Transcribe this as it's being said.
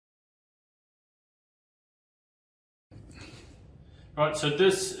Right, so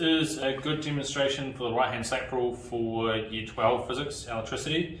this is a good demonstration for the right-hand SAP rule for Year 12 Physics,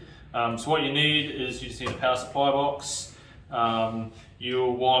 Electricity. So what you need is you just need a power supply box.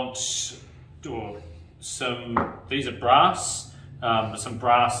 You'll want these are brass, some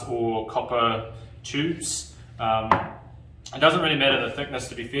brass or copper tubes. It doesn't really matter the thickness,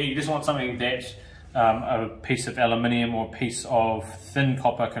 to be fair. You just want something that a piece of aluminium or a piece of thin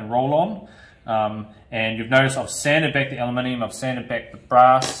copper can roll on. And you've noticed I've sanded back the aluminium, I've sanded back the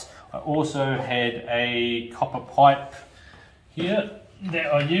brass. I also had a copper pipe here that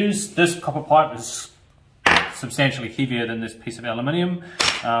I used. This copper pipe is substantially heavier than this piece of aluminium.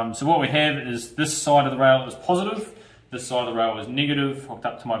 So what we have is this side of the rail is positive, this side of the rail is negative, hooked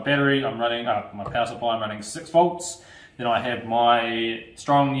up to my battery. I'm running my power supply, I'm running 6 volts. Then I have my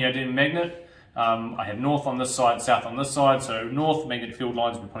strong neodymium magnet. I have north on this side, south on this side. So north magnetic field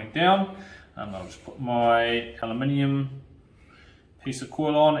lines will be pointing down. I'll just put my aluminium piece of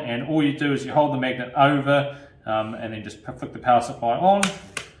coil on, and all you do is you hold the magnet over and then just flick the power supply on, and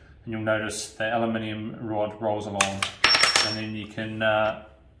you'll notice the aluminium rod rolls along. And then you can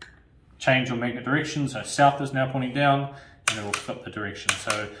change your magnet direction, so south is now pointing down, and it will flip the direction.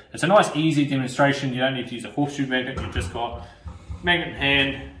 So it's a nice easy demonstration. You don't need to use a horseshoe magnet, you've just got magnet in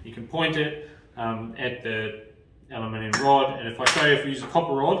hand, you can point it at the aluminium rod, and if I show you if we use a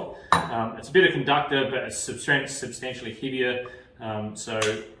copper rod, it's a better conductor, but it's substantially heavier, so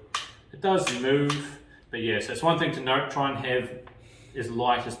it does move. But yeah, so it's one thing to note, try and have as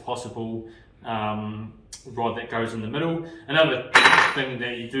light as possible rod that goes in the middle. Another thing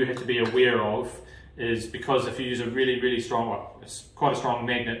that you do have to be aware of is, because if you use a really strong, well, it's quite a strong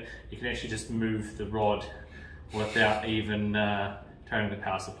magnet, you can actually just move the rod without even turning the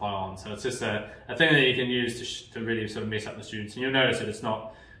power supply on. So it's just a thing that you can use to really sort of mess up the students. And you'll notice that it's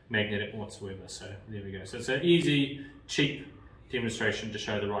not magnetic whatsoever. So there we go. So it's an easy, cheap demonstration to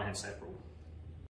show the right-hand SAP rule.